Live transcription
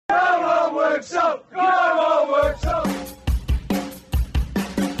works up! Come on, works up!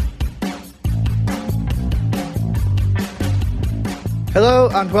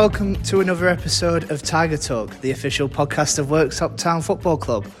 Hello and welcome to another episode of Tiger Talk, the official podcast of Worksop Town Football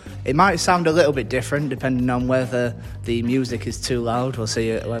Club. It might sound a little bit different depending on whether the music is too loud. We'll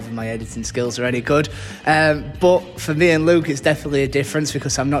see whether my editing skills are any good. But for me and Luke, it's definitely a difference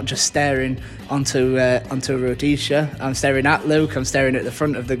because I'm not just staring onto Rhodesia. I'm staring at Luke. I'm staring at the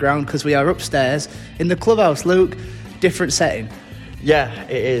front of the ground because we are upstairs in the clubhouse. Luke, different setting. Yeah,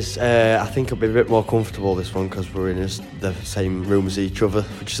 it is. I think I'll be a bit more comfortable this one because we're in the same room as each other,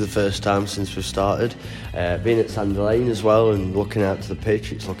 which is the first time since we've started. Being at Sandy Lane as well and looking out to the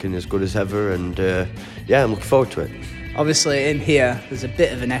pitch, it's looking as good as ever, and I'm looking forward to it. Obviously in here there's a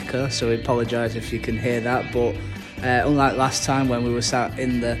bit of an echo, so we apologise if you can hear that, but unlike last time when we were sat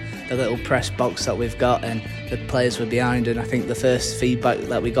in the little press box that we've got and the players were behind, and I think the first feedback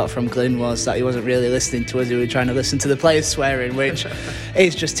that we got from Glyn was that he wasn't really listening to us, he was trying to listen to the players swearing, which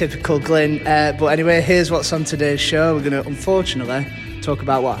is just typical Glyn. But anyway, here's what's on today's show. We're going to unfortunately talk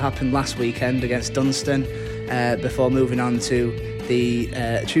about what happened last weekend against Dunstan before moving on to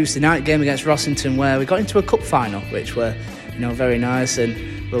the Tuesday night game against Rossington, where we got into a cup final, which were very nice, and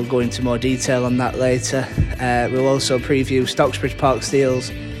we'll go into more detail on that later. We'll also preview Stocksbridge Park Steels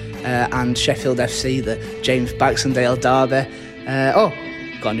and Sheffield FC, the James Baxendale derby.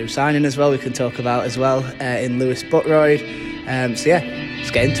 Got a new signing as well we can talk about as well in Lewis Buttroyd. Let's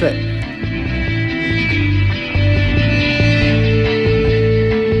get into it.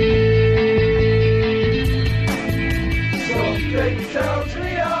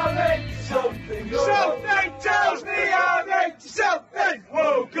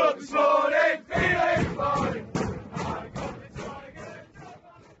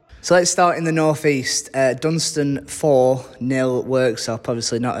 So let's start in the northeast. Dunstan 4-0 Worksop.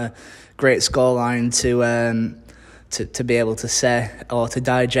 Obviously not a great scoreline to be able to say or to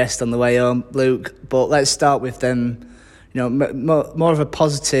digest on the way home, Luke. But let's start with them. More of a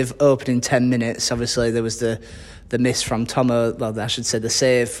positive opening 10 minutes. Obviously there was the miss from Tomo. Well, I should say the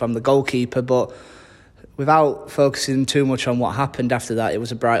save from the goalkeeper. But without focusing too much on what happened after that, it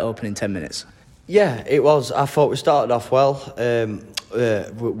was a bright opening 10 minutes. Yeah, it was. I thought we started off well.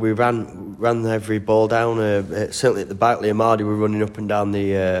 We ran every ball down. Certainly at the back, Liamadi were running up and down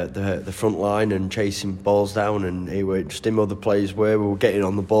the front line and chasing balls down, and just him other players we were getting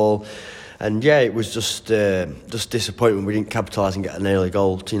on the ball, and it was just disappointment we didn't capitalise and get an early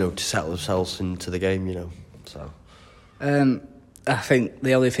goal, to settle ourselves into the game, So, I think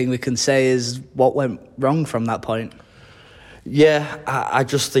the only thing we can say is what went wrong from that point. Yeah, I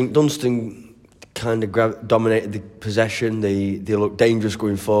just think Dunstan kind of dominated the possession. They looked dangerous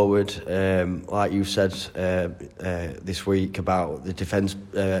going forward. Like you said this week about the defence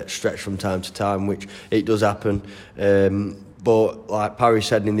stretch from time to time, which it does happen. But like Parry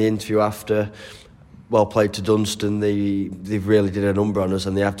said in the interview after, well played to Dunstan. They've really did a number on us,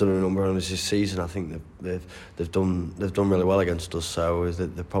 and they have done a number on us this season. I think they've done really well against us. So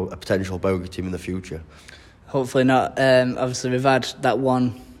they're a potential bogey team in the future. Hopefully not. Obviously we've had that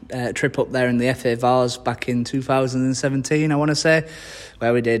one trip up there in the FA Vars back in 2017, I want to say,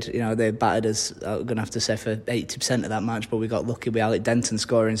 where we did, they battered us, I'm going to have to say, for 80% of that match, but we got lucky with Alec Denton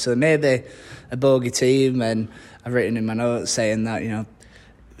scoring. So maybe a bogey team, and I've written in my notes saying that,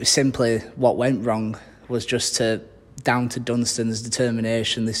 simply what went wrong was just down to Dunstan's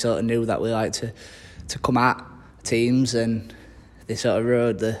determination. They sort of knew that we like to come at teams, and they sort of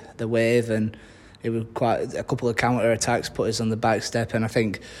rode the wave, and it was quite a couple of counter attacks put us on the back step, and I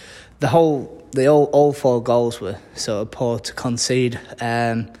think all four goals were sort of poor to concede.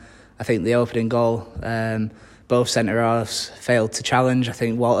 I think the opening goal, both centre halves failed to challenge. I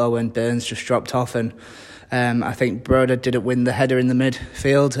think Walto and Burns just dropped off, and I think Broder didn't win the header in the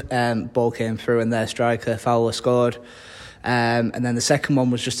midfield. Ball came through, and their striker Fowler scored. And then the second one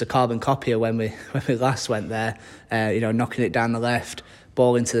was just a carbon copy of when we last went there. Knocking it down the left,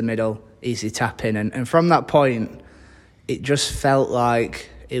 ball into the middle, easy tap in, and from that point it just felt like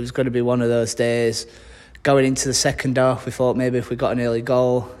it was going to be one of those days. Going into the second half, we thought maybe if we got an early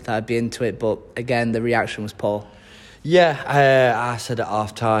goal that'd be into it, but again the reaction was poor. I said at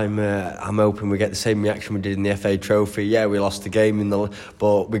half time, I'm hoping we get the same reaction we did in the FA Trophy. We lost the game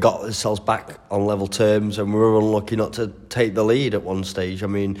but we got ourselves back on level terms, and we were unlucky not to take the lead at one stage.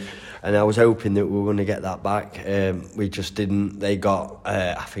 And I was hoping that we were going to get that back. We just didn't. They got,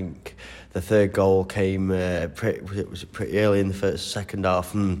 I think, the third goal came pretty early in the second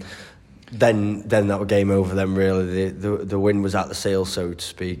half, and then that was game over. Then really, the win was at the sail, so to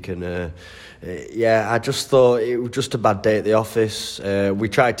speak, and Yeah, I just thought it was just a bad day at the office. We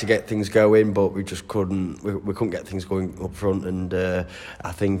tried to get things going, but we just couldn't. We couldn't get things going up front, and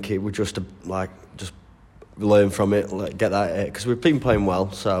I think it was just just learn from it, get that, because we've been playing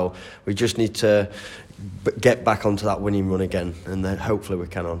well. So we just need to get back onto that winning run again, and then hopefully we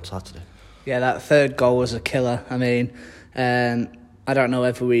can on Saturday. Yeah, that third goal was a killer. I mean, I don't know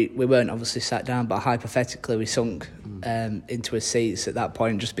whether we weren't obviously sat down, but hypothetically we sunk into our seats at that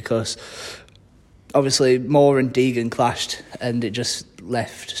point, just because obviously Moore and Deegan clashed, and it just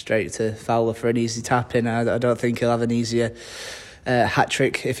left straight to Fowler for an easy tap in. I don't think he'll have an easier hat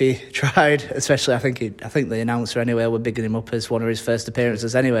trick if he tried. Especially, I think the announcer anyway were bigging him up as one of his first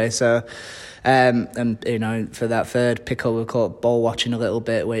appearances anyway. So, and for that third pickle, we caught ball watching a little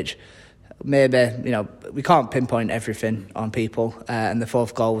bit, which maybe we can't pinpoint everything on people. And the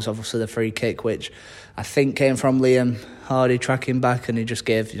fourth goal was obviously the free kick, which I think came from Liam Hardy tracking back, and he just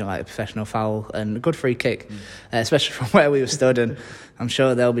gave a professional foul and a good free kick, especially from where we were stood. And I'm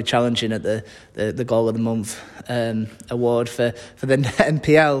sure they'll be challenging at the goal of the month award for the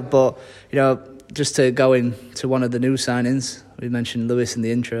NPL. But just to go into one of the new signings, we mentioned Lewis in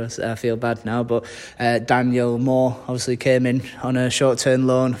the intro, so I feel bad now, but Daniel Moore obviously came in on a short-term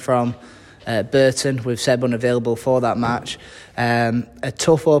loan from Burton, with Seb unavailable for that match. A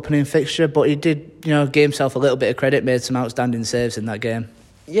tough opening fixture, but he did give himself a little bit of credit, made some outstanding saves in that game.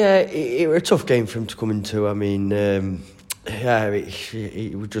 Yeah, it was a tough game for him to come into. I mean,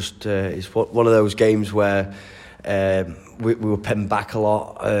 it was just it's one of those games where we were penned back a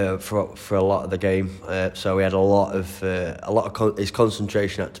lot for a lot of the game, so we had a lot of his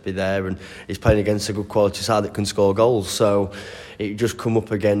concentration had to be there, and he's playing against a good quality side that can score goals. So it just come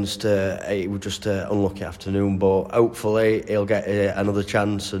up against it was just an unlucky afternoon, but hopefully he'll get another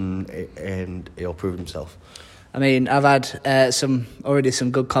chance and he'll prove himself. I mean, I've had some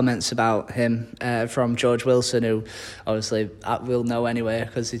good comments about him from George Wilson, who obviously will know anyway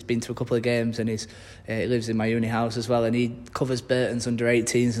because he's been to a couple of games, and he lives in my uni house as well, and he covers Burton's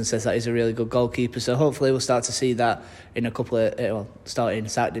under-18s and says that he's a really good goalkeeper. So hopefully we'll start to see that in a couple of starting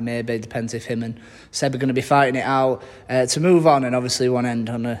Saturday maybe. Depends if him and Seb are going to be fighting it out to move on. And obviously one end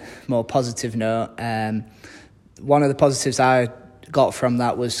on a more positive note. One of the positives I got from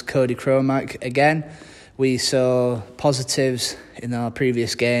that was Cody Cromack again. We saw positives in our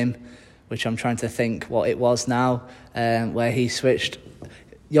previous game, which I'm trying to think what it was now, where he switched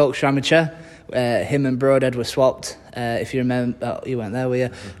Yorkshire Amateur. Him and Broadhead were swapped. If you remember, you weren't there, were you?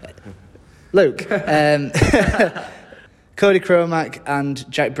 Luke. Cody Cromack and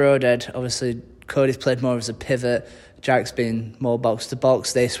Jack Broadhead. Obviously, Cody's played more as a pivot. Jack's been more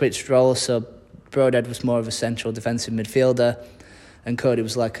box-to-box. They switched roles, so Broadhead was more of a central defensive midfielder, and Cody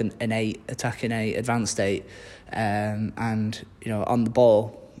was like an 8, attacking 8, advanced 8. And, on the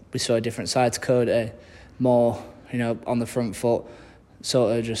ball, we saw a different side to Cody, more, on the front foot,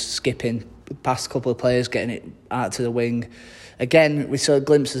 sort of just skipping past a couple of players, getting it out to the wing. Again, we saw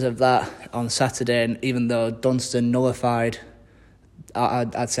glimpses of that on Saturday, and even though Dunstan nullified,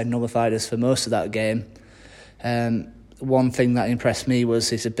 I'd say nullified us for most of that game, one thing that impressed me was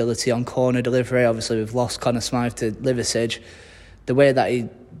his ability on corner delivery. Obviously, we've lost Connor Smythe to Liversidge. The way that he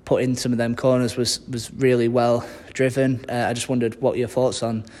put in some of them corners was really well driven. I just wondered what your thoughts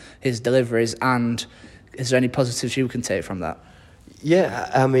on his deliveries, and is there any positives you can take from that? Yeah,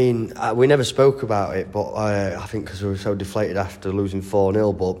 I mean, we never spoke about it, but I think because we were so deflated after losing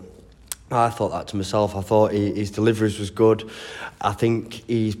 4-0, but I thought that to myself. I thought his deliveries was good. I think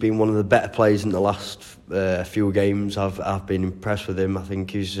he's been one of the better players in the last few games. I've been impressed with him. I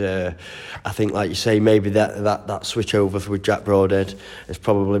think he's. I think, like you say, maybe that switch over with Jack Broadhead is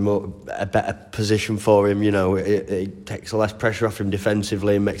probably a better position for him. It takes less pressure off him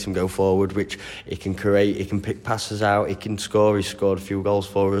defensively and makes him go forward, which he can create. He can pick passes out. He can score. He's scored a few goals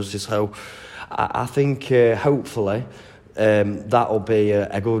for us. So I think hopefully. That'll be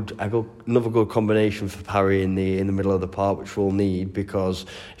another good combination for Parry in the middle of the park, which we'll need, because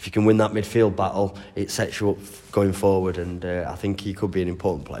if you can win that midfield battle, it sets you up going forward, and I think he could be an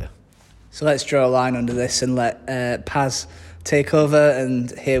important player. So let's draw a line under this and let Paz take over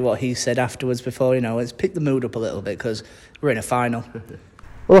and hear what he said afterwards. Before let's pick the mood up a little bit, because we're in a final.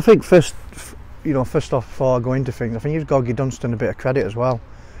 Well, I think first off, before I go into things, I think you've got to give Dunstan a bit of credit as well.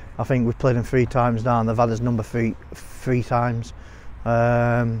 I think we've played him 3 times now, and they've had his number 3 times.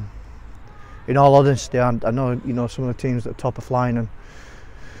 In all honesty, I know some of the teams that are top of flying and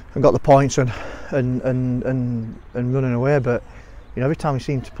got the points and running away, but every time we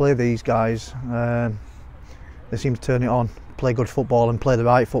seem to play these guys, they seem to turn it on, play good football and play the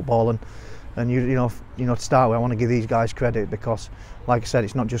right football, and And to start with, I want to give these guys credit because, like I said,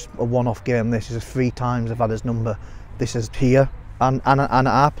 it's not just a one-off game. This is 3 times they've had his number. This is here and at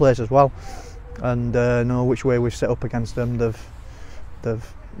our place as well. And know which way we've set up against them. They've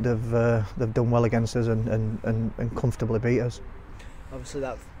done well against us and comfortably beat us. Obviously,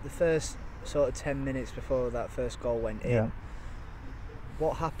 the first sort of 10 minutes before that first goal went in. Yeah.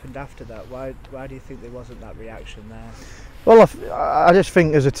 What happened after that? Why do you think there wasn't that reaction there? Well, I just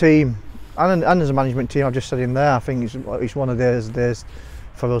think as a team and as a management team, I've just said in there, I think it's one of those days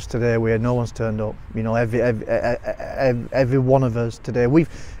for us today where no one's turned up. Every one of us today, we've,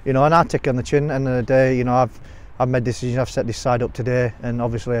 and I take on the chin. End of the day, I've made decisions. I've set this side up today, and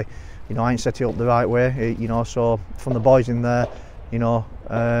obviously, I ain't set it up the right way. So from the boys in there,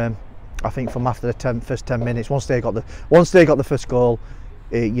 I think from after the first 10 minutes, once they got the first goal,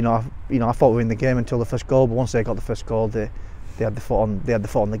 I thought we were in the game until the first goal. But once they got the first goal, they had the foot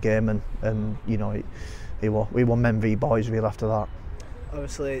on the game, and we were men v boys really after that.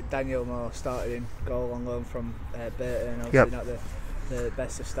 Obviously, Daniel Moore started in goal on loan from Burton. Obviously, not the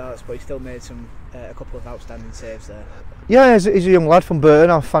best of starts, but he still made a couple of outstanding saves there. Yeah, he's a young lad from Burton.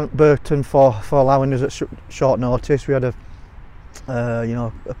 I thank Burton for allowing us at short notice. We had a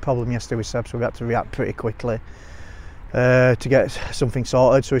problem yesterday with Seb, so we had to react pretty quickly to get something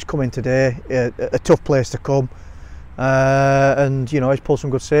sorted. So he's come in today, a tough place to come, and he's pulled some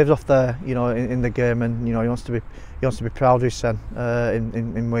good saves off there, in the game, and he wants to be proud of his son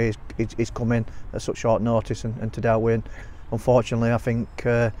in where he's come in at such short notice and to deal with. Unfortunately, I think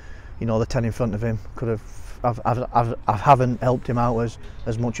the 10 in front of him could have haven't helped him out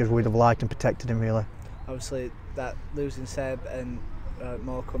as much as we'd have liked and protected him really. Obviously, that losing Seb and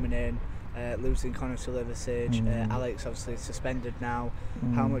Moore coming in, losing Connor to Liversidge, Alex obviously suspended now.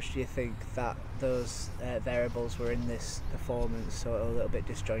 How much do you think that those variables were in this performance, sort of a little bit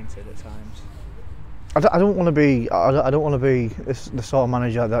disjointed at times? I don't want to be the sort of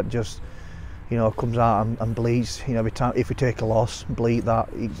manager that just comes out and bleats. Every time if we take a loss, bleat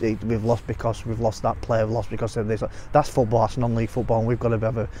that we've lost because we've lost that player, we've lost because of this. That's football. That's non-league football, and we've got to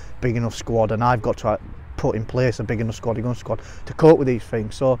have a big enough squad, and I've got to put in place a big enough squad to cope with these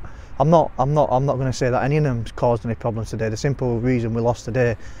things. So I'm not going to say that any of them's caused any problems today. The simple reason we lost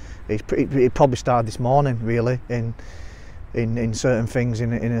today is it probably started this morning really in certain things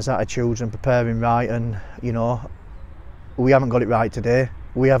in his attitudes and preparing right, and we haven't got it right today.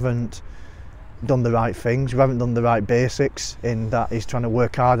 We haven't done the right things. We haven't done the right basics in that he's trying to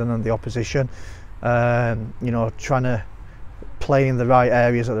work harder than the opposition, trying to play in the right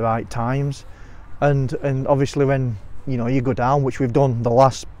areas at the right times, and obviously when you go down, which we've done the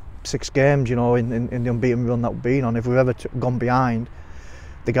last 6 games, in the unbeaten run that we've been on, if we've ever gone behind,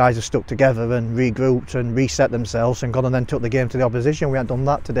 the guys have stuck together and regrouped and reset themselves and gone and then took the game to the opposition. We haven't done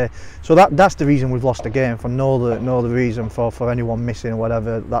that today, so that's the reason we've lost the game. For no the reason for anyone missing or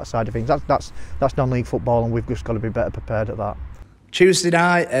whatever, that side of things. That's non-league football, and we've just got to be better prepared at that. Tuesday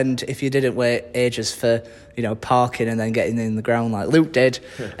night, and if you didn't wait ages for parking and then getting in the ground like Luke did,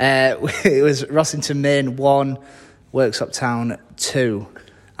 it was Rossington Main 1, Worksop Town 2,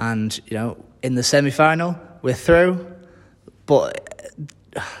 and in the semi-final we're through, but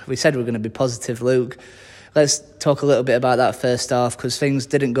we said we were going to be positive, Luke. Let's talk a little bit about that first half, because things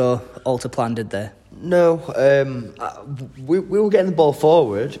didn't go all to plan, did they? No, we were getting the ball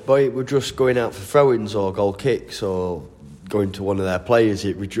forward, but it were just going out for throw-ins or goal kicks or going to one of their players.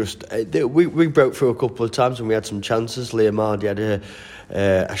 It was just we broke through a couple of times and we had some chances. Liam Hardy had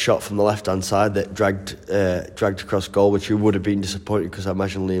a shot from the left-hand side that dragged across goal, which we would have been disappointed, because I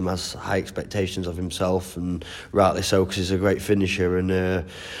imagine Liam has high expectations of himself, and rightly so, because he's a great finisher. And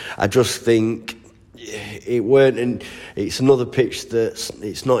I just think it weren't, and it's another pitch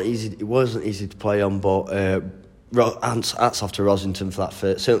it's not easy. It wasn't easy to play on, but hats off to Rossington for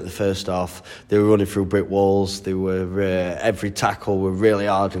that. Certainly the first half, they were running through brick walls. They were every tackle were really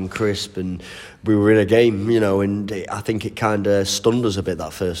hard and crisp, and we were in a game, and I think it kind of stunned us a bit,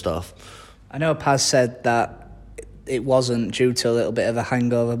 that first half. I know Paz said that it wasn't due to a little bit of a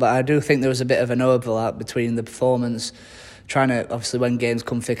hangover, but I do think there was a bit of an overlap between the performance. Trying to, obviously, when games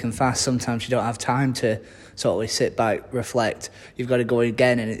come thick and fast, sometimes you don't have time to sort of sit back, reflect. You've got to go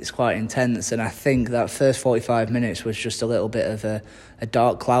again, and it's quite intense. And I think that first 45 minutes was just a little bit of a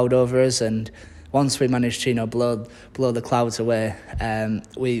dark cloud over us. And once we managed to, blow the clouds away,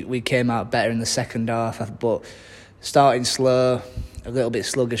 we came out better in the second half. But starting slow, a little bit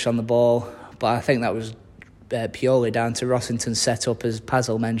sluggish on the ball. But I think that was purely down to Rossington's setup, as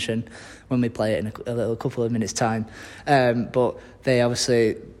Pazl mentioned, when we play it in a couple of minutes' time. But they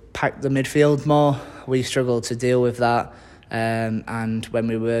obviously packed the midfield more. We struggled to deal with that. and when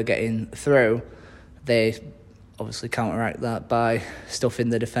we were getting through, they obviously counteract that by stuffing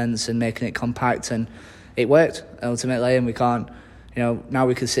the defence and making it compact, and it worked ultimately. And we can't, now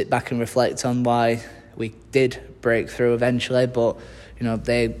we can sit back and reflect on why we did break through eventually, but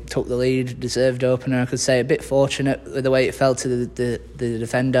they took the lead, deserved opener. I could say a bit fortunate with the way it fell to the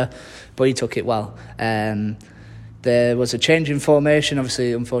defender, but he took it well. There was a change in formation.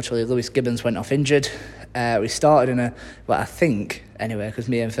 Obviously, unfortunately, Lewis Gibbons went off injured. We started I think, anyway, because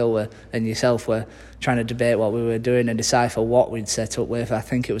me and Phil and yourself were trying to debate what we were doing and decipher what we'd set up with. I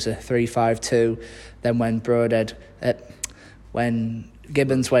think it was a 3-5-2. Then when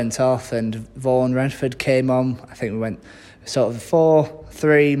Gibbons went off and Vaughan Redford came on, I think we went sort of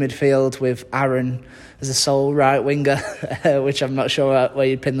 4-3 midfield with Aaron as a sole right winger, which I'm not sure where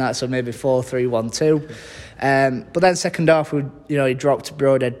you'd pin that, so maybe 4-3-1-2. But then second half, he dropped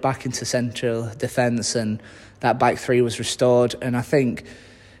Broadhead back into central defence, and that back three was restored. And I think,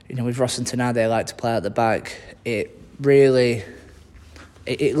 with Rossington now, they like to play at the back. It really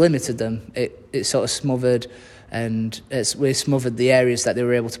it limited them. It sort of smothered. And we smothered the areas that they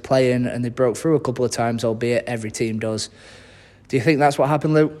were able to play in, and they broke through a couple of times, albeit every team does. Do you think that's what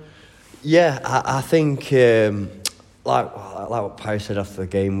happened, Luke? Yeah, I think, like what Parry said after the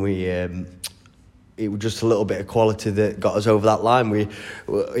game, it was just a little bit of quality that got us over that line.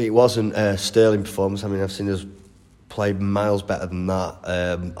 It wasn't a sterling performance. I mean, I've seen us play miles better than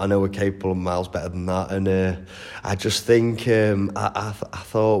that. I know we're capable of miles better than that, and I just think I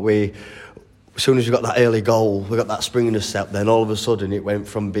thought as soon as we got that early goal, we got that spring in the step, then all of a sudden it went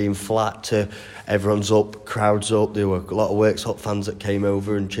from being flat to everyone's up, crowds up. There were a lot of Worksop fans that came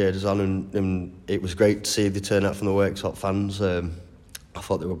over and cheered us on, and it was great to see the turnout from the Worksop fans. I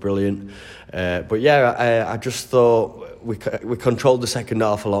thought they were brilliant. But yeah, I just thought we controlled the second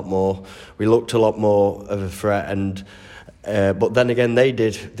half a lot more. We looked a lot more of a threat, and but then again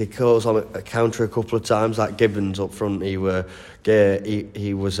they caused on a counter a couple of times. Like Gibbons up front, he was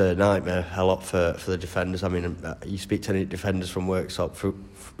a nightmare a lot for the defenders. I mean, you speak to any defenders from Worksop who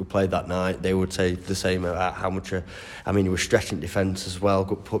played that night, they would say the same about how much. He was stretching defence as well,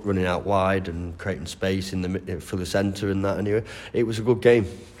 running out wide and creating space through the centre and that. Anyway, it was a good game.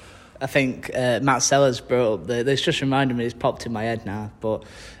 I think Matt Sellers brought up this just reminded me, it's popped in my head now, but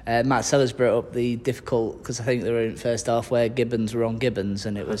Matt Sellers brought up the difficult, because I think they were in first half where Gibbons were on Gibbons,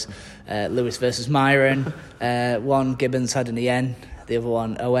 and it was Lewis versus Myron. One Gibbons had an EN, the other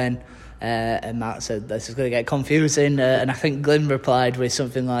one ON, and Matt said this is going to get confusing, and I think Glyn replied with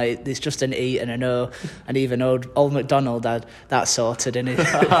something like, it's just an E and an O, and even old MacDonald had that sorted in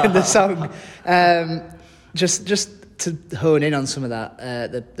the song. Just to hone in on some of that,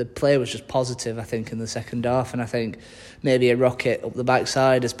 the play was just positive, I think, in the second half, and I think maybe a rocket up the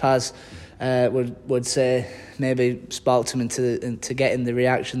backside, as Paz would say, maybe sparked him into getting the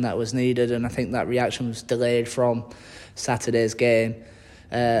reaction that was needed, and I think that reaction was delayed from Saturday's game.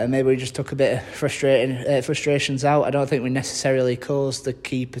 And maybe we just took a bit of frustrations out. I don't think we necessarily caused the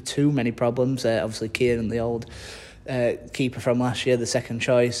keeper too many problems. Obviously, Kieran, the old keeper from last year, the second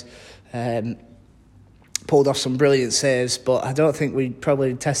choice, pulled off some brilliant saves, but I don't think we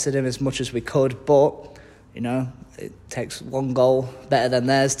probably tested him as much as we could. But it takes one goal better than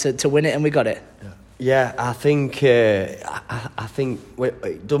theirs to win it, and we got it. Yeah, I think it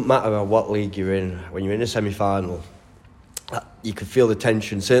doesn't matter what league you're in. When you're in a semi-final, you could feel the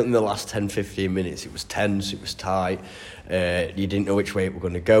tension. Certainly in the last 10-15 minutes, it was tense, it was tight. You didn't know which way it was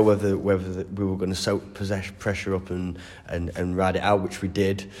going to go, whether we were going to soak pressure up and ride it out, which we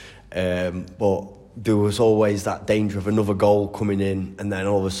did. But there was always that danger of another goal coming in, and then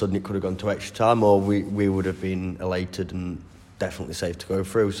all of a sudden it could have gone to extra time, or we would have been elated and definitely safe to go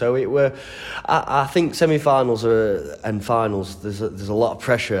through. So I think semi-finals and finals, there's a lot of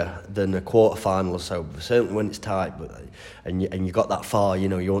pressure than a quarter-final or so. Certainly when it's tight, and you got that far, you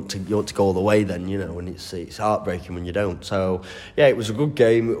want to go all the way. Then when it's heartbreaking when you don't. So yeah, it was a good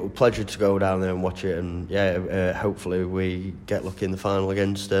game. It was a pleasure to go down there and watch it, and hopefully we get lucky in the final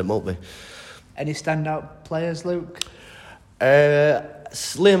against Maltby. Any standout players, Luke?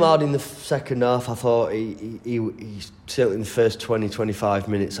 Liam Hardy in the second half, I thought he certainly in the first 20-25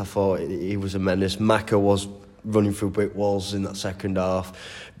 minutes, I thought he was a menace. Maka was running through brick walls in that second half,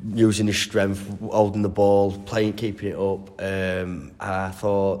 using his strength, holding the ball, keeping it up. I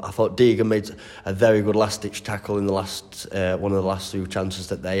thought Deegan made a very good last-ditch tackle in the one of the last two chances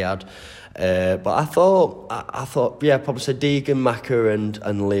that they had. But I thought, probably say Deegan, Maka and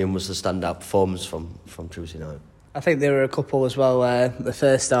Liam was the standout performance from Tuesday night. I think there were a couple as well where the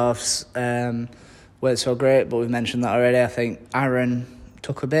first halves weren't so great, but we've mentioned that already. I think Aaron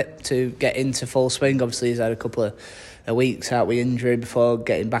took a bit to get into full swing. Obviously, he's had a couple of weeks out with injury before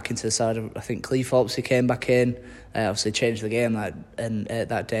getting back into the side. I think Cleethorpes, he came back in, obviously changed the game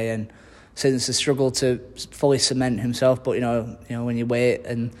that day, and since the struggle to fully cement himself. But you know when you wait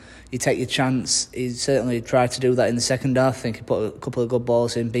and you take your chance, he certainly tried to do that in the second half. I think he put a couple of good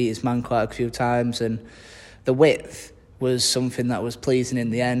balls in, beat his man quite a few times, and the width was something that was pleasing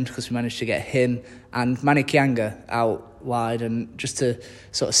in the end because we managed to get him and Manny Kianga out wide. And just to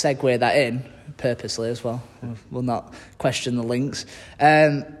sort of segue that in purposely as well, we'll not question the links.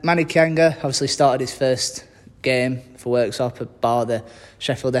 Manny Kianga obviously started his first game for Worksop bar the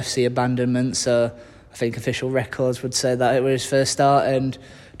Sheffield FC abandonment, so I think official records would say that it was his first start, and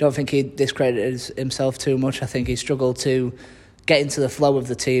don't think he discredited himself too much. I think he struggled to get into the flow of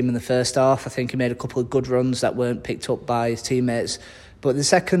the team in the first half. I think he made a couple of good runs that weren't picked up by his teammates, but the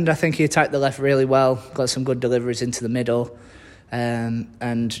second, I think he attacked the left really well, got some good deliveries into the middle, and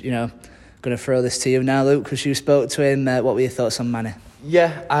going to throw this to you now, Luke, because you spoke to him. What were your thoughts on Manny?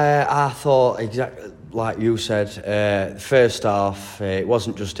 Yeah, I thought exactly like you said. First half, it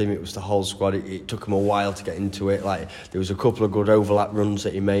wasn't just him; it was the whole squad. It took him a while to get into it. Like there was a couple of good overlap runs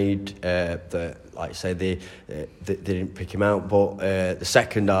that he made. That, like I say, they didn't pick him out. But the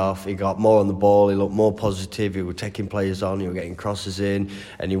second half, he got more on the ball. He looked more positive. He was taking players on. He was getting crosses in,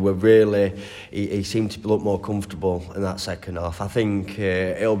 and he seemed to look more comfortable in that second half. I think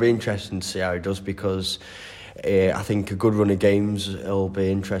it'll be interesting to see how he does because. I think a good run of games will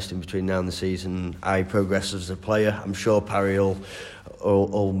be interesting between now and the season. How he progresses as a player. I'm sure Parry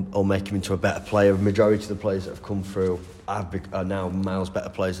will make him into a better player. The majority of the players that have come through are now miles better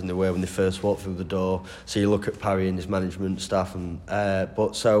players than they were when they first walked through the door. So you look at Parry and his management staff, and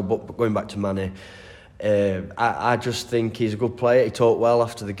but going back to Manny. I just think he's a good player. He talked well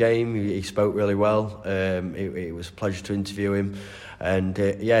after the game. He spoke really well. It was a pleasure to interview him, and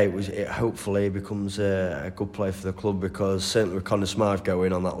hopefully he becomes a good player for the club because certainly with Connor Smart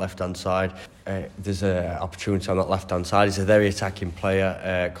going on that left hand side, there's an opportunity on that left hand side. He's a very attacking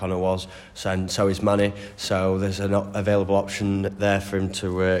player. Connor was, and so is Manny. So there's an available option there for him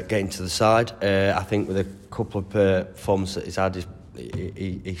to get into the side. I think with a couple of performances that he's had.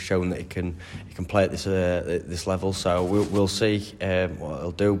 He's shown that he can play at this level, so we'll see what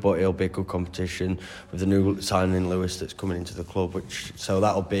he'll do. But it'll be a good competition with the new signing Lewis that's coming into the club, so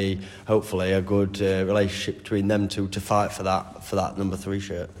that'll be hopefully a good relationship between them two to fight for that number 3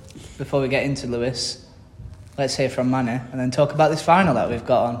 shirt. Before we get into Lewis, let's hear from Manny and then talk about this final that we've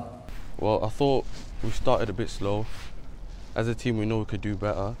got on. Well, I thought we started a bit slow. As a team, we know we could do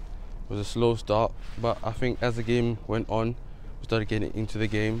better. It was a slow start, but I think as the game went on. We started getting into the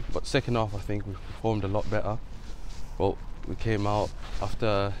game, but second half I think we performed a lot better. Well, we came out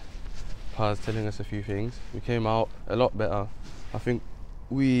after Paz telling us a few things. We came out a lot better. I think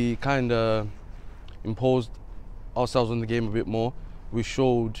we kind of imposed ourselves on the game a bit more. We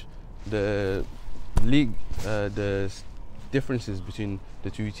showed the league the differences between the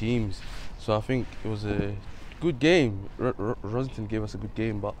two teams. So I think it was a good game. Rosington gave us a good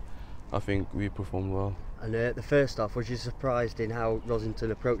game, but I think we performed well. And the first half, was you surprised in how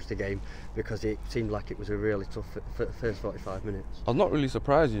Rosington approached the game? Because it seemed like it was a really tough first 45 minutes. I was not really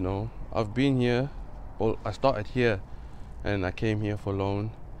surprised, I've been here, well, I started here and I came here for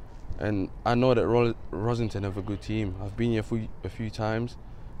loan. And I know that Rosington have a good team. I've been here a few times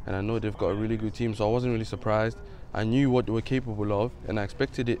and I know they've got a really good team, so I wasn't really surprised. I knew what they were capable of and I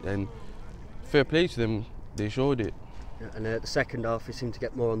expected it, and fair play to them, they showed it. And the second half, we seemed to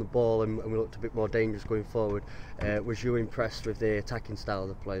get more on the ball and we looked a bit more dangerous going forward. Was you impressed with the attacking style of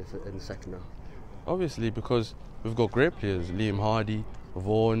the players in the second half? Obviously, because we've got great players. Liam Hardy,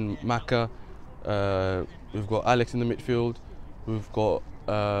 Vaughan, Maka. We've got Alex in the midfield. We've got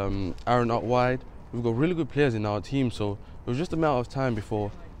Aaron out wide. We've got really good players in our team. So it was just a matter of time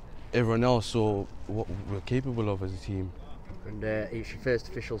before everyone else saw what we're capable of as a team. And it's your first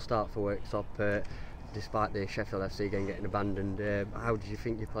official start for Worksop. Despite the Sheffield FC game getting abandoned, how did you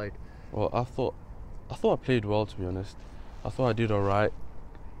think you played? Well, I thought I played well, to be honest. I thought I did all right.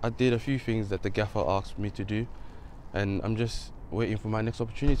 I did a few things that the gaffer asked me to do, and I'm just waiting for my next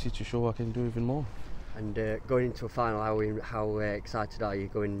opportunity to show I can do even more. And going into a final, how excited are you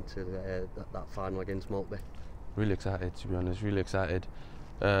going into that final against Maltby? Really excited, to be honest. Really excited.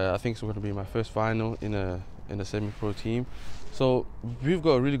 I think it's going to be my first final in a semi-pro team. So we've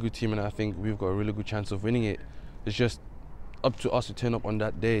got a really good team and I think we've got a really good chance of winning it. It's just up to us to turn up on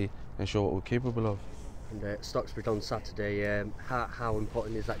that day and show what we're capable of. And Stocksbridge on Saturday, how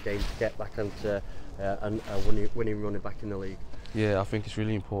important is that game to get back onto a winning run back in the league? Yeah, I think it's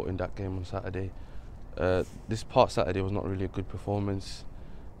really important, that game on Saturday. This past Saturday was not really a good performance.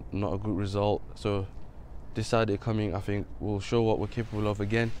 not a good result. So this Saturday coming, I think we'll show what we're capable of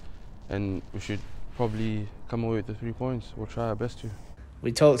again, and we should probably come away with the 3 points. We'll try our best to.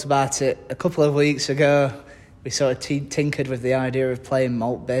 We talked about it a couple of weeks ago. We sort of tinkered with the idea of playing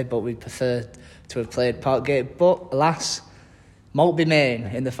Maltby, but we preferred to have played Parkgate. But alas, Maltby Main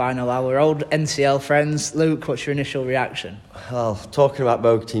in the final. Our old NCL friends. Luke, what's your initial reaction? Well, talking about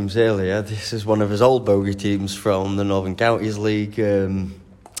bogey teams earlier, this is one of his old bogey teams from the Northern Counties League.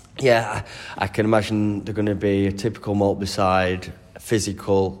 Yeah, I can imagine they're going to be a typical Maltby side,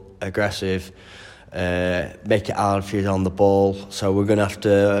 physical, aggressive, make it hard for you on the ball. So we're going to have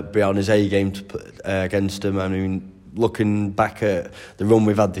to be on his A game to put, against them. I mean, looking back at the run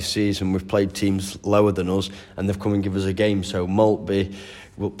we've had this season, we've played teams lower than us and they've come and give us a game. So Maltby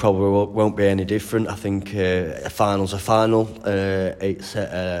won't be any different. I think a final's a final. It's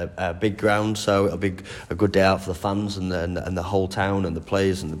a big ground, so it'll be a good day out for the fans and the whole town and the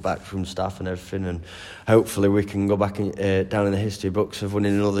players and the backroom staff and everything. And hopefully we can go back down in the history books of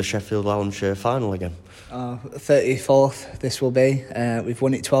winning another Sheffield Lounge final again. 34th this will be. We've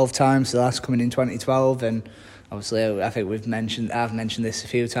won it 12 times, the last coming in 2012, and obviously I think I've mentioned this a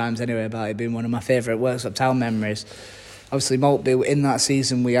few times anyway about it being one of my favourite Worksop Town memories. Obviously Maltby, in that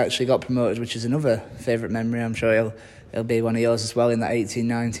season we actually got promoted, which is another favourite memory. I'm sure it'll be one of yours as well. In that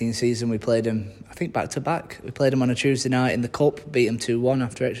 18-19 season we played them, I think, back to back. We played them on a Tuesday night in the Cup, beat them 2-1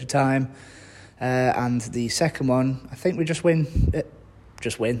 after extra time, and the second one I think we just win,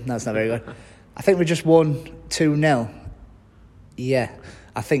 that's not very good. I think we just won 2-0. Yeah,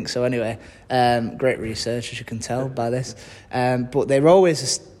 I think so anyway. Great research, as you can tell by this. But they're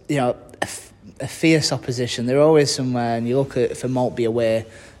always, a fierce opposition. They're always somewhere, and you look at for Maltby away,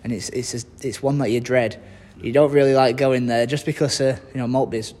 and it's one that you dread. You don't really like going there just because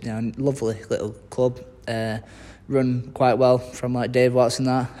Maltby's a lovely little club, run quite well from like Dave Watts and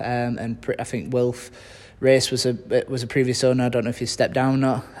that, and I think Wilf Race was a previous owner. I don't know if he stepped down or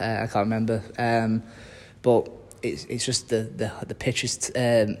not. I can't remember. But it's just the pitch is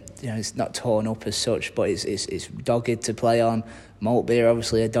it's not torn up as such, but it's dogged to play on. Maltby are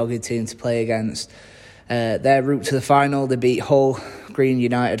obviously a dogged team to play against. Their route to the final, they beat Hull Green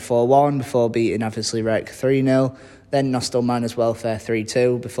United 4-1 before beating obviously Wreck 3-0. Then Nostell Miners Welfare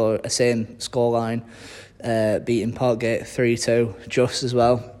 3-2 before a same scoreline, beating Parkgate 3-2 just as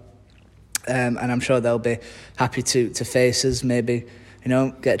well. And I'm sure they'll be happy to face us, maybe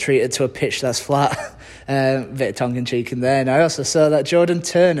get treated to a pitch that's flat. Bit of tongue-in-cheek in there. And I also saw that Jordan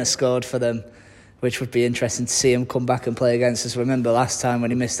Turner scored for them, which would be interesting to see him come back and play against us. Remember last time when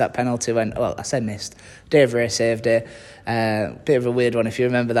he missed that penalty I said missed. Dave Ray saved it. Bit of a weird one if you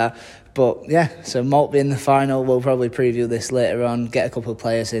remember that. But yeah, so Maltby in the final. We'll probably preview this later on, get a couple of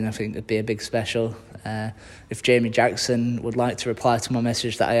players in. I think it'd be a big special. If Jamie Jackson would like to reply to my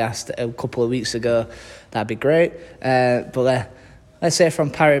message that I asked a couple of weeks ago, that'd be great. But let's say from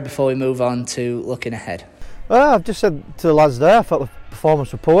Parry before we move on to looking ahead. Well, I've just said to the lads there, I thought the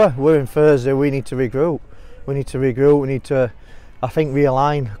performance was poor. We're in Thursday, we need to regroup. We need to, I think,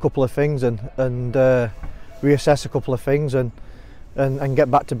 realign a couple of things and reassess a couple of things and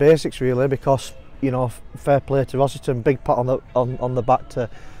get back to basics really, because fair play to Rossington, big pat on the back to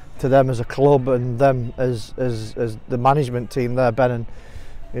them as a club and them as the management team there, Ben and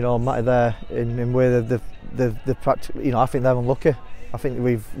Matty there in where the practice. I think they're unlucky. I think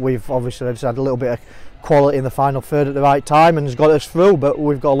we've obviously just had a little bit of quality in the final third at the right time and has got us through, but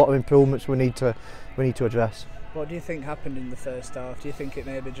we've got a lot of improvements we need to address. What do you think happened in the first half? Do you think it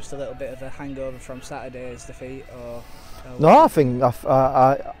may be just a little bit of a hangover from Saturday's defeat, or? No, I think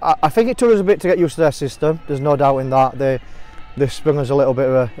it took us a bit to get used to their system. There's no doubt in that. They sprung us a little bit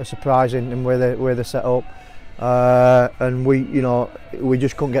of a surprise in where they set up, and we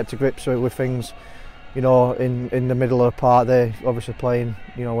just couldn't get to grips with things. In the middle of the park, they obviously playing.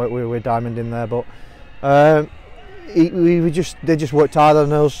 We're diamond in there, but they just worked harder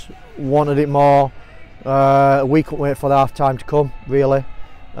than us. Wanted it more. We couldn't wait for the half time to come, really,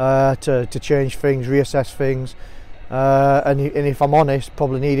 to change things, reassess things, and if I'm honest,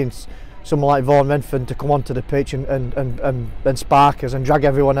 probably needing someone like Vaughan Renford to come onto the pitch and spark us and drag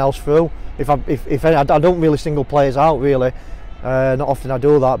everyone else through. I don't really single players out really, not often I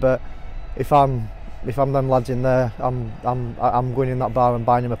do that, but if I'm them lads in there, I'm going in that bar and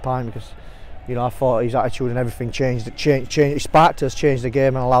buying him a pint, because I thought his attitude and everything changed. It sparked us, changed the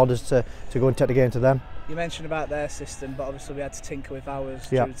game, and allowed us to go and take the game to them. You mentioned about their system, but obviously we had to tinker with ours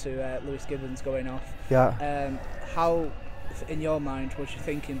due to Lewis Gibbons going off. Yeah. How, in your mind, was you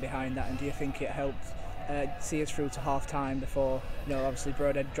thinking behind that, and do you think it helped see us through to half time before, obviously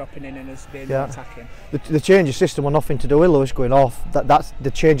Broadhead dropping in and us being attacking. The change of system were nothing to do with Lewis going off. That's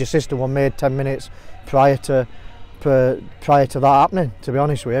the change of system was made 10 minutes prior to that happening, to be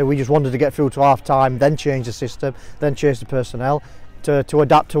honest with you. We just wanted to get through to half time, then change the system, then change the personnel to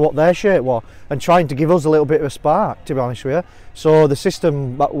adapt to what their shape was, and trying to give us a little bit of a spark, to be honest with you. So the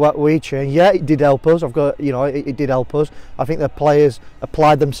system what we changed, it did help us. It did help us. I think the players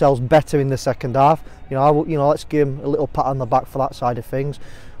applied themselves better in the second half. Let's give them a little pat on the back for that side of things.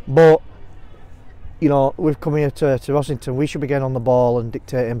 But we've come here to Rossington. We should be getting on the ball and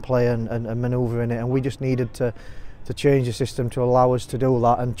dictating play and manoeuvring it, and we just needed to change the system to allow us to do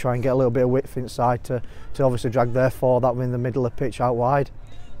that and try and get a little bit of width inside to obviously drag their forward that were in the middle of the pitch out wide.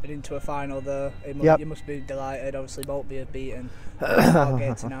 But into a final though, you must be delighted. Obviously Maltby have beaten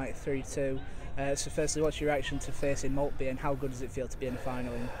Hargate tonight 3-2. So firstly, what's your reaction to facing Maltby, and how good does it feel to be in a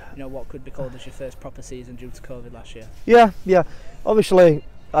final in what could be called as your first proper season due to COVID last year? Yeah. Obviously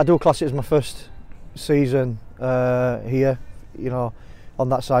I do class it as my first season here, on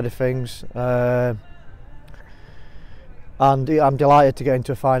that side of things. And I'm delighted to get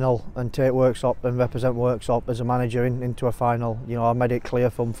into a final and take Worksop and represent Worksop as a manager into a final. I made it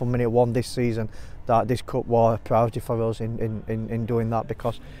clear from minute one this season that this cup was a priority for us in doing that,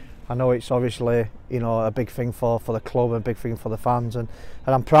 because I know it's obviously a big thing for the club and a big thing for the fans, and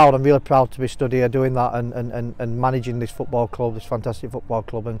I'm really proud to be stood here doing that and managing this football club, this fantastic football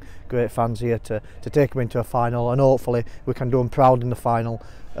club, and great fans here to take them into a final, and hopefully we can do them proud in the final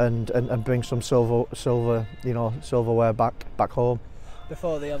and bring some silverware back home.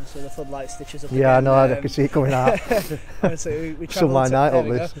 Before the floodlight stitches up. Yeah, again, I know. I can see it coming out. So we travelled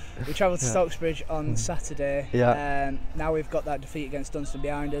to Stocksbridge on Saturday. Yeah. Now we've got that defeat against Dunstan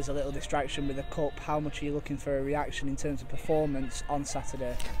behind us, a little distraction with the cup. How much are you looking for a reaction in terms of performance on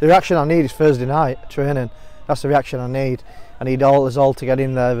Saturday? The reaction I need is Thursday night training. That's the reaction I need. I need us all to get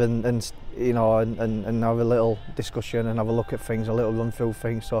in there and have a little discussion and have a look at things, a little run through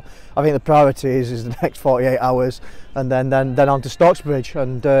things. So I think the priority is the next 48 hours, and then on to Stocksbridge,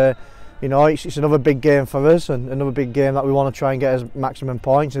 and it's another big game for us, and another big game that we want to try and get as maximum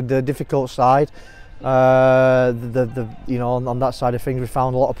points. And the difficult side, on that side of things, we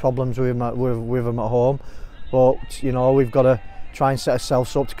found a lot of problems with them at home, but we've got to try and set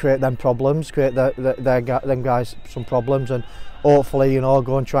ourselves up to create them problems, create them guys some problems, and hopefully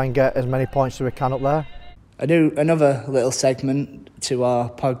go and try and get as many points as we can up there. I do another little segment to our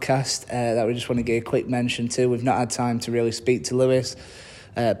podcast that we just want to give a quick mention to. We've not had time to really speak to Lewis.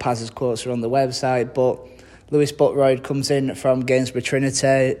 Paz's quotes are on the website, but Lewis Buttroyd comes in from Gainsborough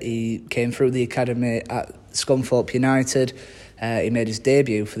Trinity. He came through the academy at Scunthorpe United. He made his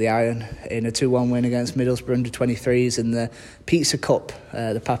debut for the Iron in a 2-1 win against Middlesbrough under-23s in the Pizza Cup,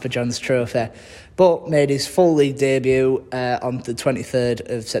 the Papa John's Trophy, but made his full league debut on the 23rd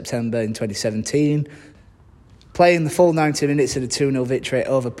of September in 2017, playing the full 90 minutes in a 2-0 victory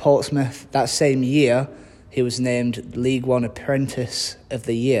over Portsmouth. That same year, he was named League One Apprentice of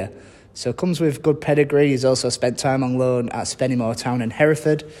the Year. So comes with good pedigree. He's also spent time on loan at Spennymoor Town and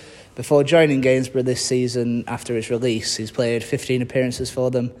Hereford. Before joining Gainsborough this season after his release, he's played 15 appearances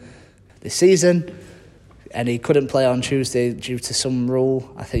for them this season, and he couldn't play on Tuesday due to some rule.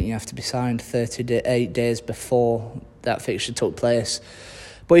 I think you have to be signed 38 days before that fixture took place.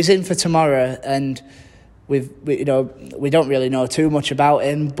 But he's in for tomorrow, and we don't really know too much about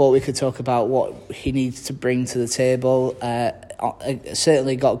him, but we could talk about what he needs to bring to the table.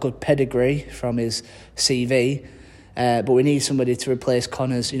 Certainly got good pedigree from his CV. But we need somebody to replace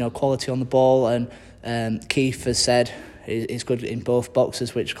Connor's, quality on the ball, and Keith has said he's good in both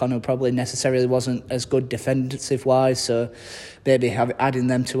boxes, which Connor probably necessarily wasn't as good defensive-wise, so maybe adding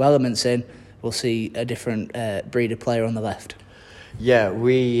them two elements in, we'll see a different breed of player on the left. Yeah,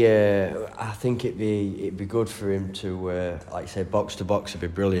 I think it'd be good for him to, like you say, box to box. It'd be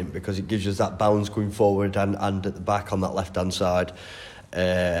brilliant because it gives us that balance going forward and at the back on that left-hand side.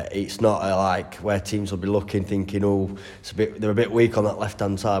 It's not like where teams will be looking, thinking, they're a bit weak on that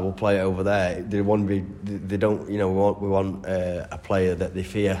left-hand side, we'll play it over there. We want a player that they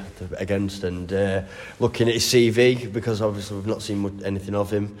fear against, and looking at his CV, because obviously we've not seen anything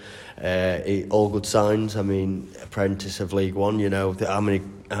of him. All good signs. I mean, apprentice of League One, how many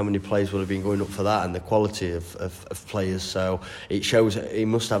how many players would have been going up for that, and the quality of players. So it shows he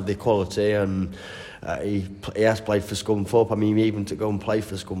must have the quality, and he has played for Scunthorpe. I mean, even to go and play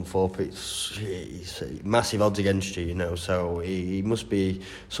for Scunthorpe, it's massive odds against you, you know. So he must be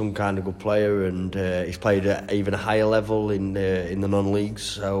some kind of good player, and he's played at even a higher level in the non-leagues.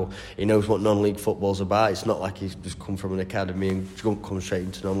 So he knows what non-league football's about. It's not like he's just come from an academy and come straight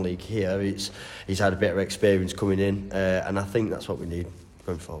into non-league here. He's had a bit of experience coming in, and I think that's what we need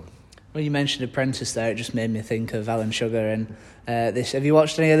going forward. When you mentioned apprentice there, it just made me think of Alan Sugar and this. Have you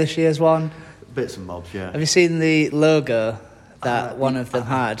watched any of this year's one? Bits and bobs, yeah. Have you seen the logo that one of them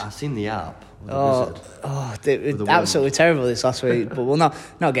had? I've seen the app. Absolutely terrible this last week, but we'll not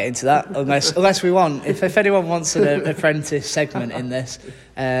get into that unless we want. If anyone wants an apprentice segment in this,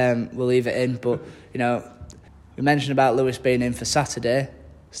 we'll leave it in. But you know, we mentioned about Lewis being in for Saturday.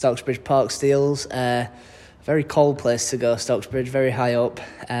 Stocksbridge Park Steels, very cold place to go. Stocksbridge, very high up.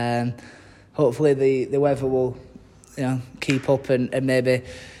 Hopefully the weather will, keep up and maybe.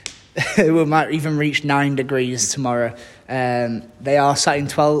 We might even reach 9 degrees tomorrow. They are sat in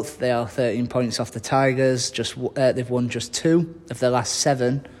 12th. They are 13 points off the Tigers. They've won just 2 of their last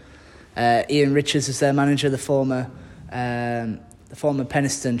 7. Ian Richards is their manager, the former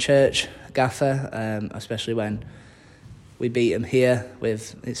Penistone Church gaffer, especially when we beat them here.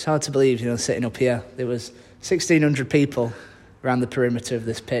 It's hard to believe, sitting up here. There was 1,600 people around the perimeter of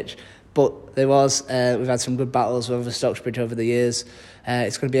this pitch. But we've had some good battles over Stocksbridge over the years.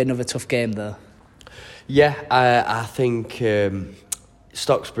 It's going to be another tough game, though. Yeah, I think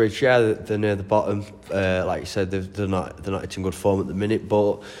Stocksbridge, they're near the bottom. Like you said, they're not in good form at the minute,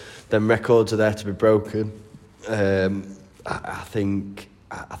 but them records are there to be broken. I think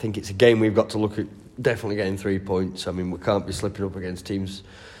it's a game we've got to look at definitely getting 3 points. I mean, we can't be slipping up against teams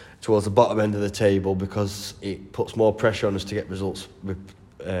towards the bottom end of the table, because it puts more pressure on us to get results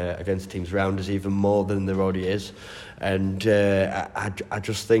against teams around us even more than there already is. And I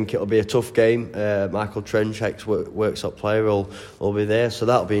just think it'll be a tough game. Michael Trench, ex-Worksop player, will be there, so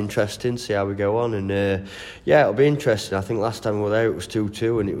that'll be interesting, see how we go on. And it'll be interesting. I think last time we were there it was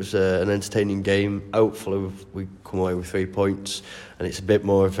 2-2 and it was an entertaining game. Hopefully we come away with 3 points and it's a bit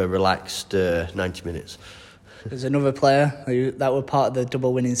more of a relaxed 90 minutes. There's another player that were part of the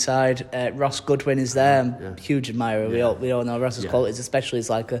double winning side. Ross Goodwin is there. I'm a huge admirer. Yeah. We all know Ross's qualities, especially as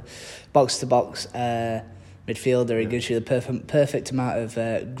like a box-to-box midfielder. He gives you the perfect amount of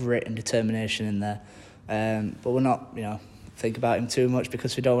grit and determination in there. But we're not, think about him too much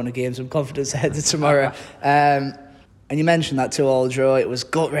because we don't want to give him some confidence ahead of tomorrow. And you mentioned that 2-2 draw. It was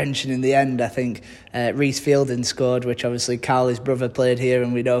gut-wrenching in the end. I think Reece Fielding scored, which obviously Carl, his brother, played here,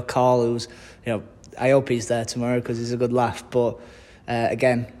 and we know Carl, who's, I hope he's there tomorrow because he's a good laugh. But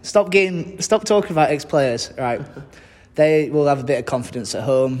again, stop talking about ex-players. Right, they will have a bit of confidence at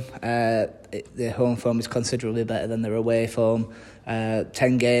home. Their home form is considerably better than their away form.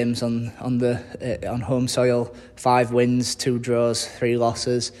 10 games on home soil, 5 wins, 2 draws, 3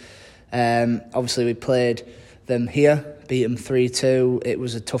 losses. Obviously, we played them here, beat them 3-2. It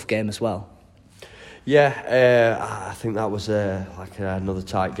was a tough game as well. Yeah, I think that was another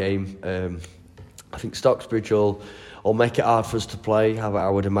tight game. I think Stocksbridge will make it hard for us to play. I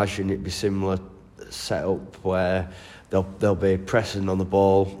would imagine it'd be similar setup where they'll be pressing on the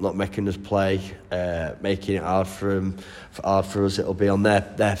ball, not making us play, making it hard for us. It'll be on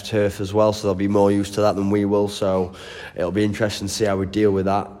their turf as well, so they'll be more used to that than we will. So it'll be interesting to see how we deal with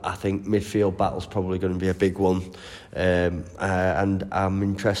that. I think midfield battle's probably going to be a big one, and I'm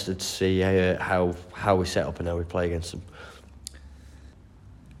interested to see how we set up and how we play against them.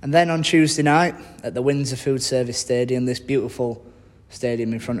 And then on Tuesday night at the Windsor Food Service Stadium, this beautiful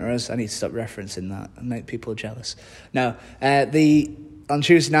stadium in front of us. I need to stop referencing that and make people jealous. No, on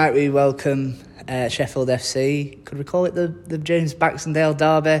Tuesday night we welcome Sheffield FC. Could we call it the James Baxendale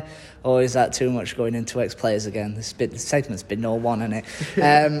Derby? Or is that too much going into ex-players again? The segment's been all one, hasn't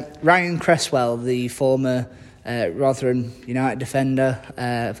it? Ryan Cresswell, the former Rotherham United defender,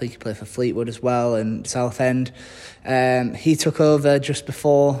 I think he played for Fleetwood as well and Southend. He took over just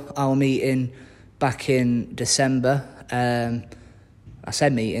before our meeting back in December. I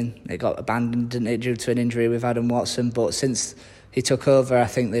said meeting, it got abandoned, didn't it, due to an injury with Adam Watson. But since he took over, I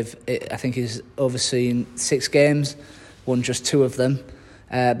think he's overseen 6 games, won just 2 of them.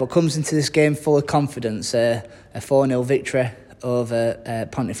 But comes into this game full of confidence. A 4-0 victory over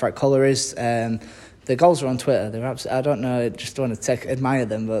Pontefract Collieries. The goals are on Twitter. They were I don't know, I just want to admire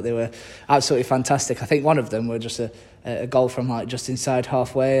them, but they were absolutely fantastic. I think one of them were just a goal from just inside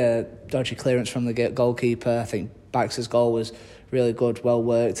halfway, a dodgy clearance from the goalkeeper. I think Baxter's goal was really good, well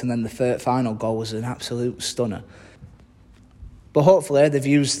worked, and then the final goal was an absolute stunner. But hopefully they've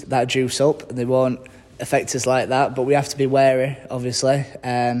used that juice up and they won't affect us like that. But we have to be wary, obviously.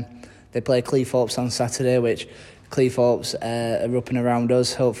 They play Cleethorpes on Saturday, which Cleethorpes are up and around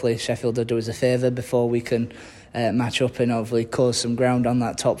us. Hopefully Sheffield will do us a favour before we can match up and hopefully cause some ground on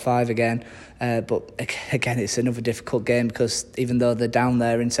that top 5 again. But again, it's another difficult game because even though they're down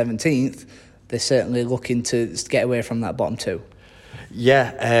there in 17th, they're certainly looking to get away from that bottom 2.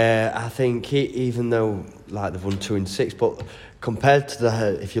 Yeah, I think even though like they've won 2 in 6, but compared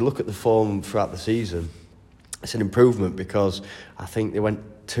to if you look at the form throughout the season, it's an improvement because I think they went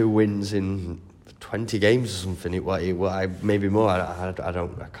 2 wins in 20 games or something. Maybe more. I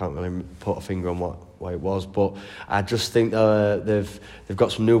can't really put a finger on what it was, but I just think they've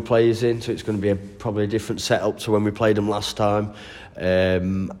got some new players in, so it's going to be probably a different setup to when we played them last time.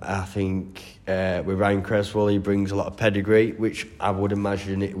 I think with Ryan Creswell, he brings a lot of pedigree, which I would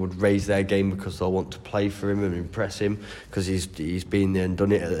imagine it would raise their game because they'll want to play for him and impress him because he's been there and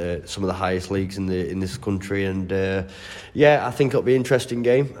done it at some of the highest leagues in this country. And I think it'll be an interesting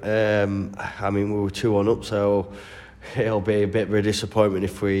game. I mean, we were 2-1 up, so it'll be a bit of a disappointment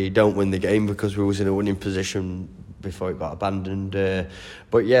if we don't win the game because we was in a winning position before it got abandoned.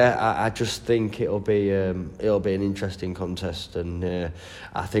 But I just think it'll be an interesting contest, and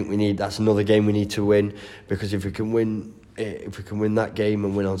I think that's another game we need to win because if we can win that game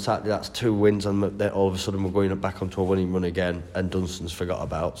and win on Saturday, that's 2 wins, and then all of a sudden we're going back onto a winning run again, and Dunstan's forgot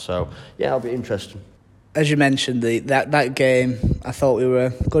about. So it'll be interesting. As you mentioned, that game, I thought we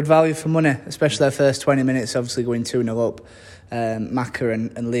were good value for money, especially our first 20 minutes, obviously going 2-0 up. Maka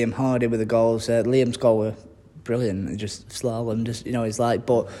and Liam Hardy with the goals. Liam's goal were brilliant, just slalom, he's like,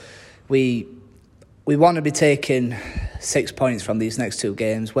 but we want to be taking 6 points from these next 2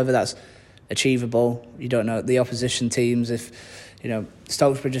 games, whether that's achievable, you don't know. The opposition teams, if,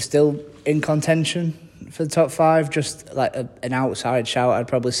 Stockbridge are still in contention for the top 5, just like an outside shout, I'd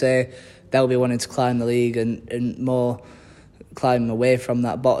probably say. They'll be wanting to climb the league and more climb away from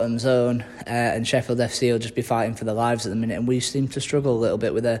that bottom zone, and Sheffield FC will just be fighting for their lives at the minute, and we seem to struggle a little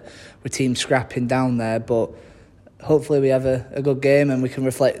bit with teams scrapping down there, but hopefully we have a good game and we can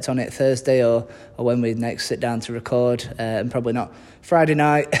reflect on it Thursday or when we next sit down to record, and probably not Friday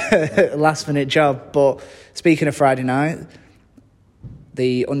night, last minute job. But speaking of Friday night,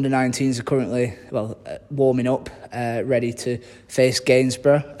 the under-19s are currently warming up, ready to face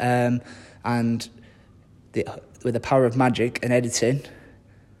Gainsborough, and with the power of magic and editing,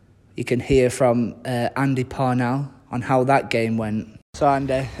 you can hear from Andy Parnell on how that game went. So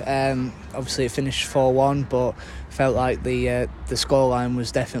Andy, obviously it finished 4-1, but felt like the scoreline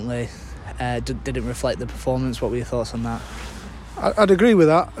was definitely didn't reflect the performance. What were your thoughts on that? I'd agree with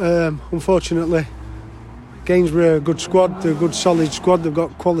that. Unfortunately, Gainsborough are a good squad. They're a good solid squad. They've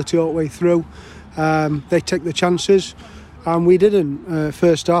got quality all the way through. They take the chances, and we didn't.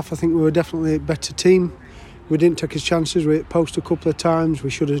 First half, I think we were definitely a better team. We didn't take his chances. We hit post a couple of times. We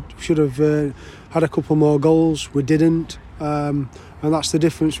should have had a couple more goals. We didn't, and that's the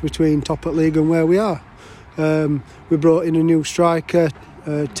difference between top at league and where we are. We brought in a new striker,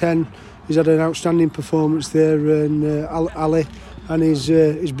 10. He's had an outstanding performance there, and Ali, and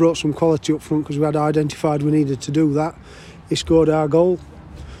he's brought some quality up front because we had identified we needed to do that. He scored our goal.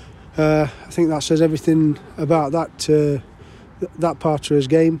 I think that says everything about that part of his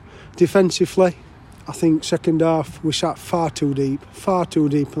game. Defensively, I think second half we sat far too deep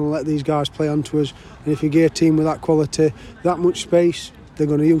and let these guys play onto us. And if you get a team with that quality, that much space, they're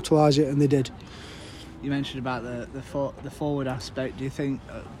going to utilise it, and they did. You mentioned about the forward aspect. Do you think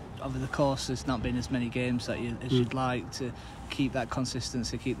over the course there's not been as many games that you'd like to keep that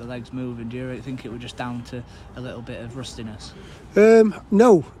consistency, keep the legs moving? Do you think it was just down to a little bit of rustiness?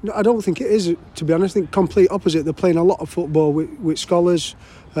 No, I don't think it is, to be honest. I think complete opposite. They're playing a lot of football with scholars,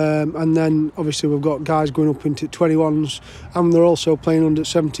 and then obviously we've got guys going up into 21s, and they're also playing under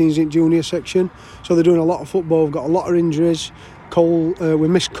 17s in junior section, so they're doing a lot of football. We've got a lot of injuries. Cole, we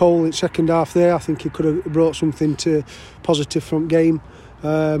missed Cole in second half there. I think he could have brought something to positive from game,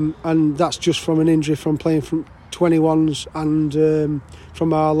 and that's just from an injury from playing from 21s and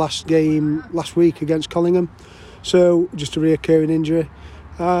from our last game last week against Collingham, so just a reoccurring injury.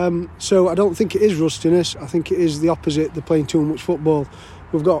 So I don't think it is rustiness. I think it is the opposite. They're playing too much football.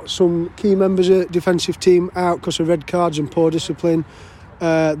 We've got some key members of the defensive team out because of red cards and poor discipline.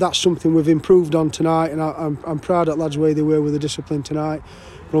 That's something we've improved on tonight, and I'm proud at lads where they were with the discipline tonight.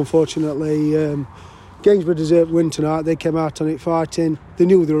 But unfortunately, Gainsborough deserved to win tonight. They came out on it fighting. They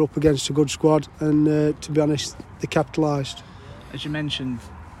knew they were up against a good squad, and to be honest, they capitalised. As you mentioned,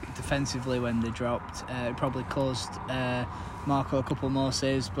 defensively when they dropped. It probably caused Marco a couple more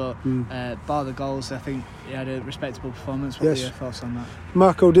saves, but bar the goals, I think he had a respectable performance. What are your thoughts on that?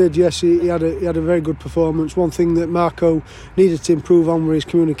 Marco did, yes. He had a very good performance. One thing that Marco needed to improve on was his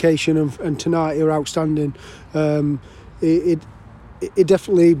communication, and tonight he was outstanding. It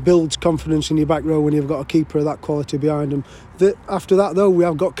definitely builds confidence in your back row when you've got a keeper of that quality behind him. After that, though, we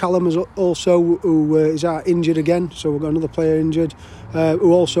have got Callum also, who is injured again, so we've got another player injured,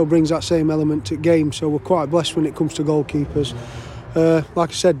 who also brings that same element to game, so we're quite blessed when it comes to goalkeepers.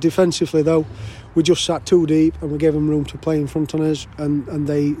 Like I said, defensively, though, we just sat too deep and we gave them room to play in front of us, and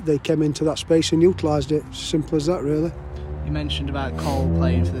they came into that space and utilised it. Simple as that, really. You mentioned about Cole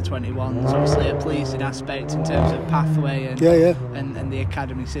playing for the 21s, obviously a pleasing aspect in terms of pathway and the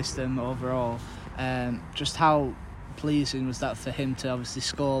academy system overall. Just how pleasing was that for him to obviously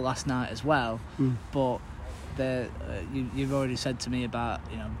score last night as well? But you've already said to me about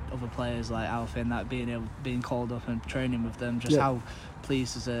other players like Alfie and that being called up and training with them. Just how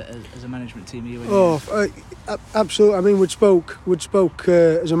pleased as a management team are you? Absolutely. I mean, we'd spoke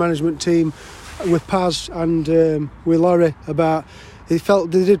as a management team with Paz and with Laurie about there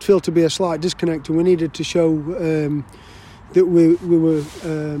did feel to be a slight disconnect, and we needed to show that we were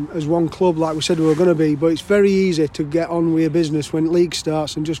as one club like we said we were going to be. But it's very easy to get on with your business when league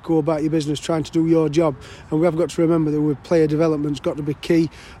starts and just go about your business trying to do your job, and we have got to remember that player development's got to be key,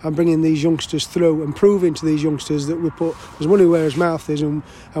 and bringing these youngsters through and proving to these youngsters that we put as money where his mouth is, and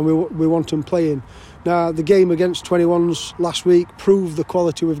we want them playing. Now, the game against 21s last week proved the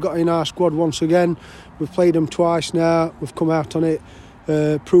quality we've got in our squad once again. We've played them twice now. We've come out on it,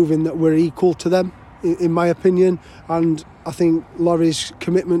 proving that we're equal to them, in my opinion. And I think Laurie's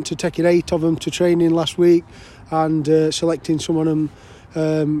commitment to taking 8 of them to training last week and selecting some of them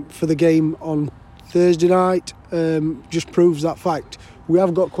for the game on Thursday night just proves that fact. We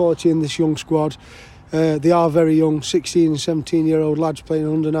have got quality in this young squad. They are very young, 16 and 17-year-old lads playing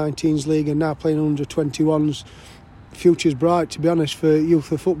under-19s league and now playing under-21s. Future's bright, to be honest, for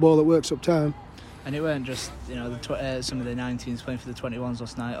youth of football that works uptown. And it weren't just some of the 19s playing for the 21s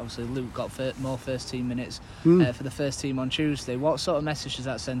last night. Obviously, Luke got more first team minutes for the first team on Tuesday. What sort of message does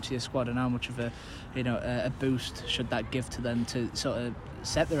that send to your squad, and how much of a boost should that give to them to sort of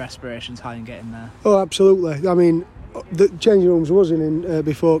set their aspirations high and get in there? Oh, absolutely. I mean, the changing rooms wasn't in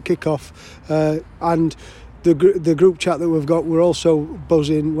before kick-off, and the group chat that we've got, we're also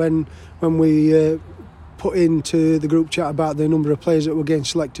buzzing when we put into the group chat about the number of players that were getting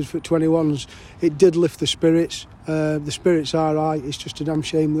selected for 21s. It did lift the spirits. The spirits are high. It's just a damn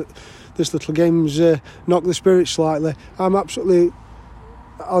shame that this little game's knocked the spirits slightly.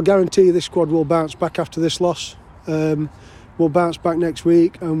 I'll guarantee you this squad will bounce back after this loss. We'll bounce back next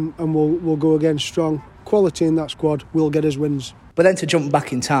week and we'll go again strong. Quality in that squad will get us wins. But then to jump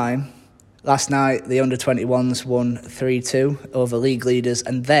back in time, last night the under-21s won 3-2 over league leaders,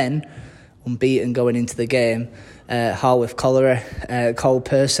 and then unbeaten going into the game, Harworth Cholera, Cole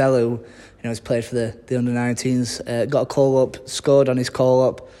Purcell, who has played for the under-19s, got a call-up, scored on his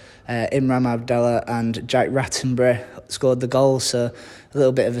call-up. Imran Abdallah and Jack Rattenbury scored the goal, so a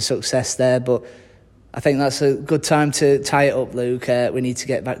little bit of a success there, but I think that's a good time to tie it up, Luke. We need to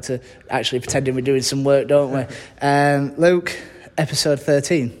get back to actually pretending we're doing some work, don't we? Luke, episode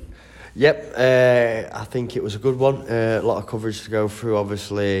 13. Yep, I think it was a good one. A lot of coverage to go through.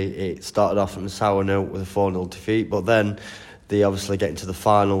 Obviously, it started off on a sour note with a 4-0 defeat, but then obviously getting to the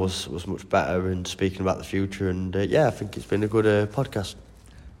final was much better, and speaking about the future. And I think it's been a good podcast.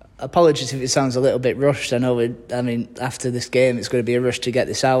 Apologies if it sounds a little bit rushed. I know after this game it's going to be a rush to get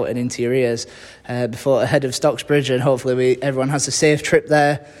this out and into your ears ahead of Stocksbridge, and hopefully everyone has a safe trip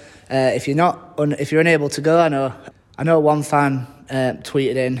there. If you're unable to go, I know one fan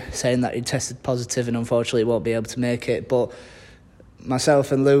tweeted in saying that he tested positive and unfortunately won't be able to make it, but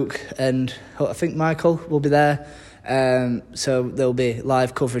myself and Luke and I think Michael will be there, so there'll be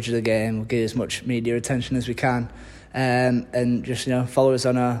live coverage of the game. We'll give as much media attention as we can, and just follow us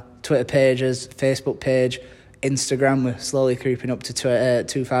on our Twitter pages, Facebook page, Instagram. We're slowly creeping up to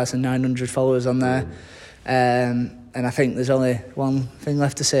 2,900 followers on there, and I think there's only one thing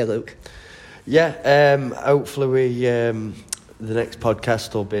left to say, Luke. Hopefully the next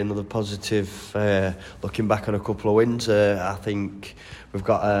podcast will be another positive, looking back on a couple of wins. I think we've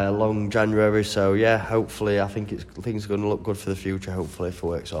got a long January, so hopefully I think things are going to look good for the future, hopefully, if it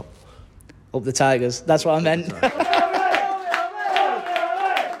works out. Up the Tigers, that's what I meant.